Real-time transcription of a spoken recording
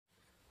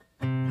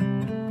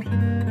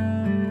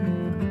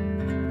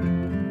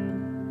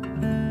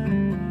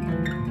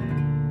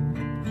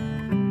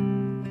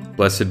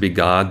Blessed be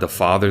God, the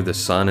Father, the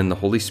Son, and the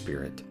Holy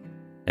Spirit,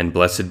 and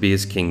blessed be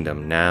his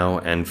kingdom, now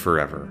and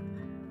forever.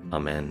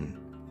 Amen.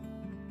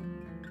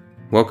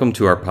 Welcome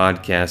to our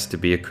podcast, To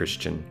Be a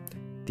Christian,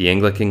 the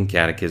Anglican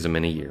Catechism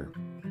in a Year,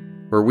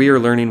 where we are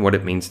learning what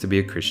it means to be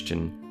a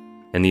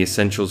Christian and the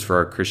essentials for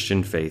our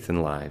Christian faith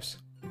and lives.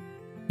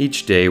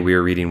 Each day we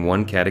are reading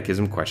one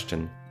catechism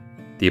question,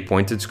 the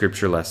appointed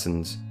scripture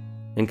lessons,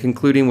 and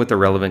concluding with a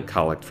relevant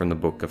collect from the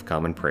Book of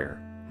Common Prayer.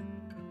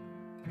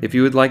 If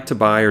you would like to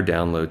buy or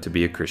download To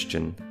Be a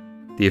Christian,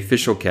 the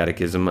official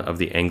catechism of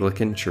the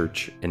Anglican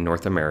Church in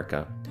North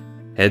America,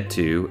 head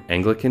to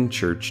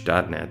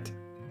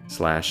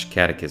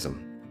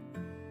anglicanchurch.net/catechism.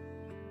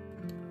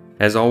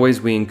 As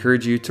always, we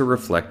encourage you to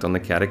reflect on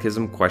the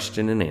catechism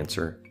question and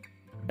answer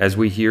as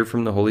we hear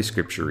from the Holy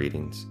Scripture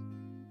readings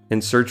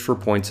and search for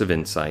points of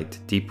insight,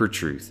 deeper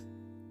truth,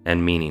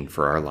 and meaning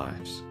for our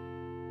lives.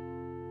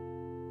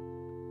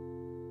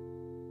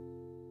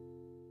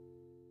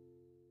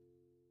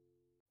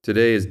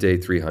 Today is day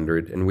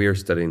 300, and we are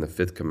studying the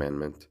fifth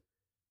commandment.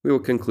 We will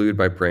conclude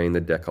by praying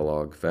the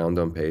Decalogue found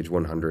on page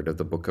 100 of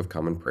the Book of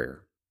Common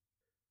Prayer.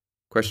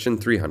 Question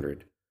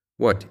 300.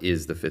 What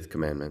is the fifth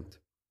commandment?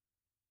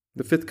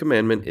 The fifth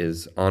commandment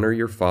is, honor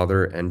your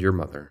father and your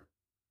mother.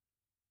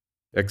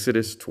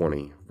 Exodus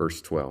 20,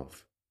 verse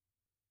 12.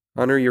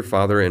 Honor your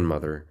father and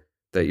mother,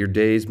 that your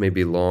days may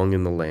be long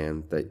in the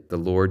land that the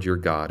Lord your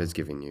God is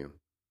giving you.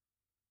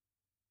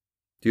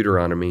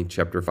 Deuteronomy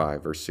chapter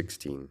 5, verse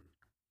 16.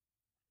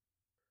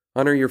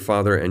 Honor your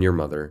father and your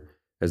mother,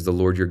 as the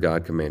Lord your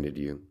God commanded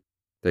you,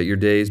 that your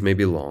days may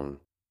be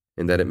long,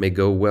 and that it may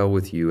go well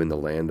with you in the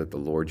land that the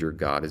Lord your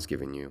God is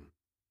giving you.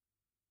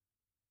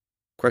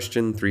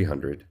 Question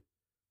 300.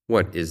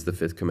 What is the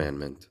fifth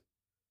commandment?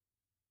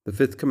 The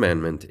fifth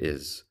commandment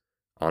is,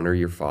 honor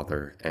your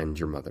father and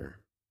your mother.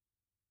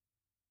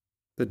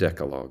 The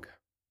Decalogue.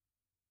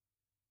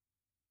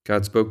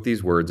 God spoke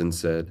these words and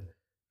said,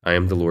 I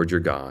am the Lord your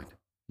God.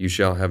 You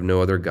shall have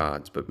no other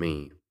gods but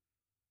me.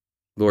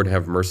 Lord,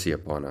 have mercy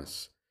upon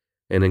us,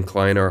 and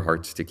incline our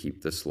hearts to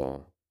keep this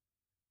law.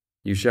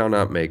 You shall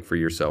not make for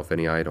yourself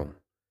any idol.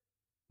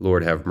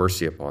 Lord, have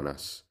mercy upon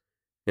us,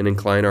 and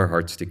incline our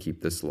hearts to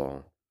keep this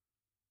law.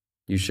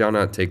 You shall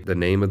not take the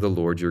name of the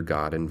Lord your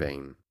God in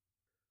vain.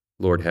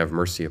 Lord, have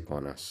mercy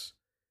upon us,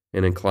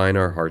 and incline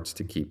our hearts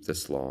to keep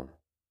this law.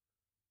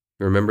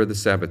 Remember the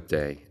Sabbath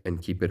day,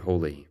 and keep it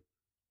holy.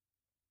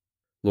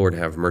 Lord,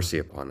 have mercy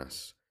upon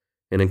us,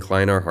 and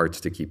incline our hearts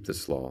to keep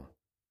this law.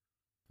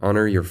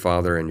 Honor your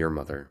father and your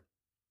mother.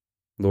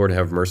 Lord,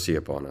 have mercy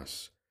upon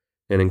us,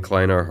 and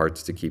incline our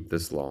hearts to keep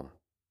this law.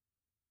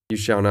 You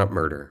shall not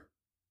murder.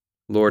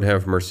 Lord,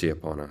 have mercy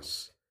upon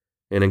us,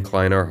 and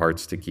incline our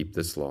hearts to keep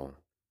this law.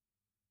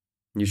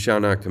 You shall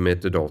not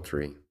commit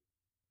adultery.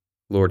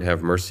 Lord,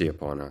 have mercy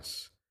upon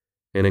us,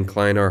 and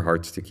incline our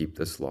hearts to keep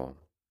this law.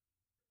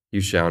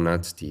 You shall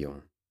not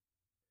steal.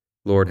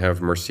 Lord, have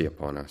mercy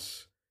upon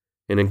us,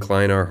 and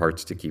incline our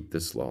hearts to keep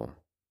this law.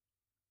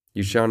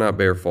 You shall not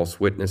bear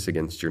false witness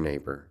against your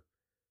neighbor.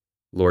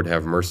 Lord,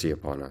 have mercy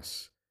upon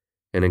us,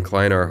 and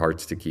incline our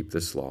hearts to keep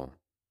this law.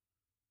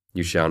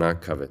 You shall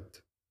not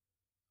covet.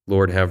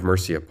 Lord, have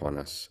mercy upon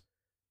us,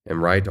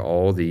 and write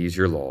all these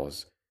your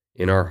laws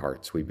in our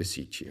hearts, we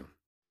beseech you.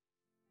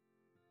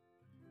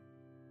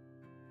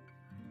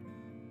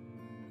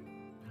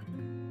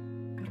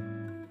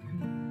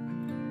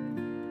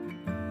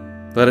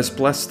 Let us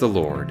bless the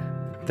Lord.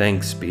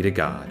 Thanks be to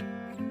God.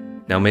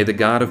 Now may the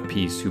God of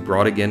peace, who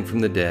brought again from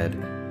the dead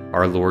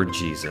our Lord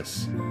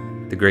Jesus,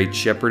 the great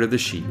shepherd of the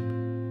sheep,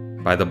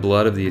 by the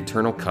blood of the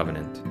eternal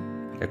covenant,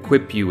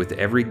 equip you with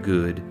every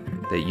good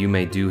that you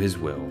may do his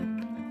will,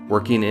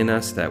 working in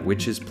us that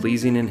which is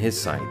pleasing in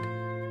his sight,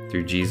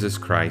 through Jesus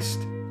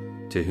Christ,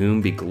 to whom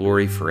be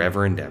glory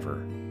forever and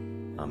ever.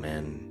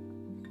 Amen.